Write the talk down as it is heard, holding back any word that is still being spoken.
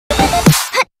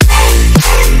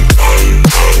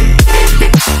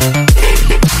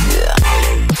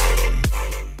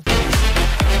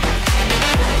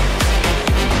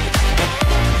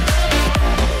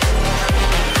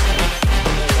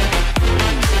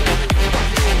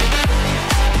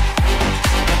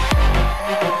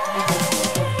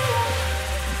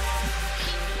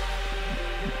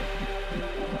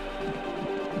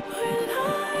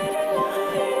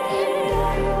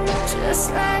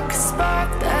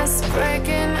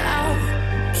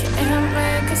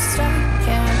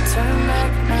turn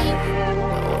back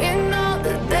now. We know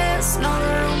that there's no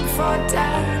room for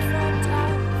doubt.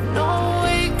 No,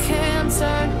 we can't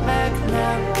turn back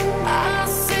now. I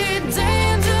see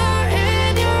danger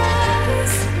in your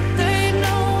eyes. They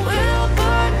know we'll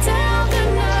burn down the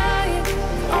night.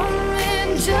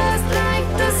 Coming just like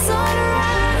the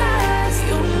sunrise.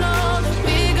 You know that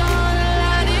we gonna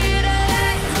light it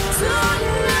up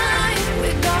tonight. We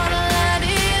gonna light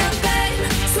it up, babe.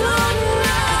 Tonight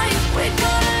we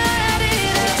gonna light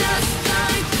it up just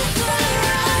like the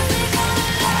sunrise. We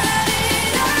gonna light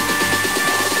it up now.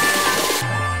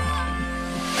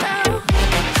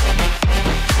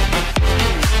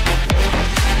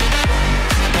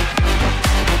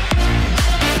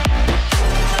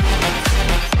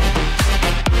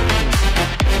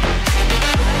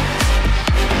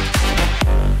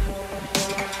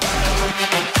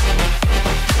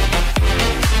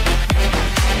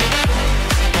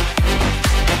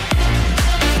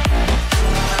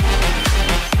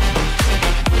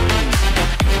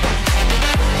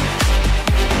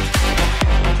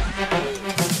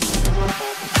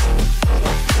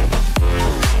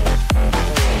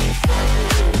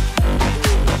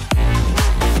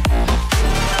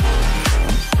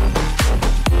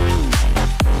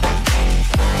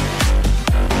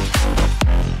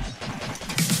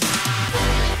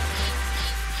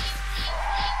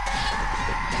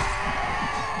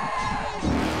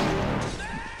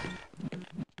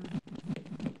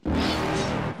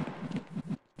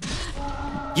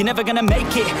 You're never gonna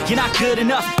make it, you're not good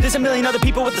enough. There's a million other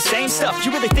people with the same stuff.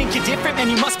 You really think you're different? Man,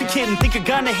 you must be kidding. Think you're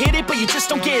gonna hit it, but you just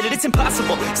don't get it. It's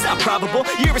impossible, it's not probable,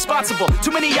 you're irresponsible. Too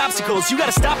many obstacles, you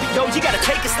gotta stop it, yo. You gotta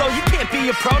take it slow, you can't be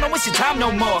a pro. Don't waste your time no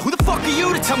more. Who the fuck are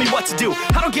you to tell me what to do?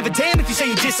 I don't give a damn if you say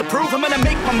you disapprove. I'm gonna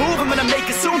make my move, I'm gonna make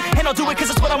it soon. And I'll do it cause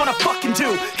it's what I wanna fucking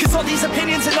do. Cause all these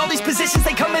opinions and all these positions,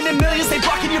 they come in millions, they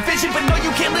blocking your vision. But no,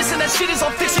 you can't listen, that shit is all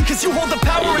fiction. Cause you hold the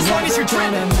power as long as you're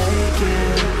dreaming.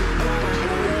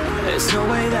 There's no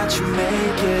way that you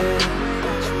make it.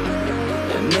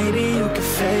 And maybe you can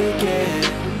fake it,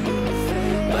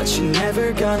 but you're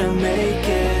never gonna make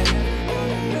it.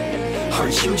 Are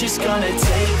you just gonna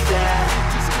take that?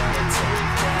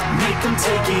 Make them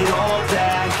take it all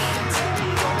back.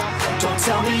 Don't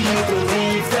tell me you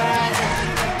believe that.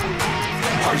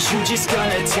 Are you just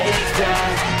gonna take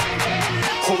that?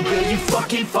 Or will you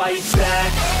fucking fight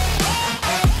back?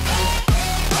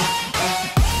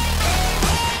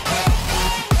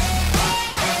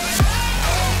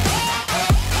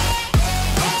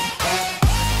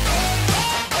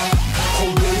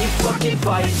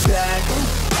 Fight back.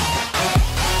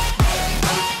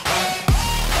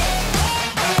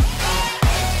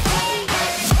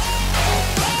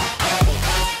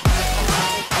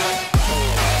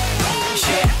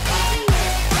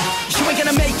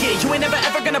 You ain't never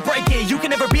ever gonna break it. You can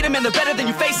never beat them and they're better than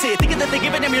you face it. Thinking that they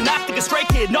give a damn, you're not, think a straight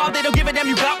kid. No, they don't give a damn,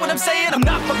 you got what I'm saying? I'm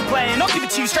not fucking playing, I'll give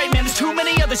it to you straight, man. There's too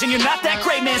many others and you're not that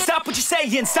great, man. Stop what you're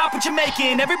saying, stop what you're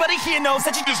making. Everybody here knows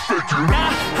that you just faking.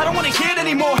 Nah, I don't wanna hear it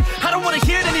anymore, I don't wanna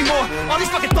hear it anymore. All these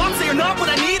fucking thoughts, they are not what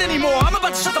I need anymore. I'm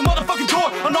about to shut the motherfucking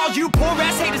door on all you poor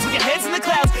ass haters with your heads in the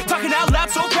clouds, talking out loud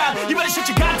so proud. You better shut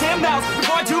your goddamn mouth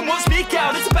before I do more speak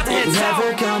out. It's about to head south.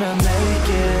 Never gonna make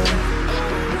it.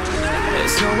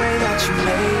 There's no way that you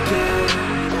make it.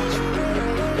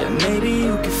 And maybe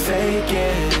you can fake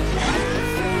it,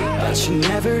 but you're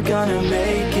never gonna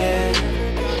make it.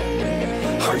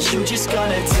 Are you just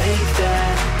gonna take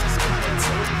that?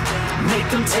 Make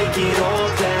them take it all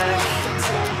back.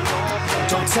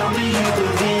 Don't tell me you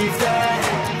believe that.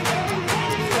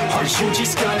 Are you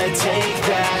just gonna take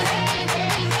that?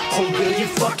 Or will you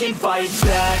fucking fight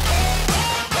back?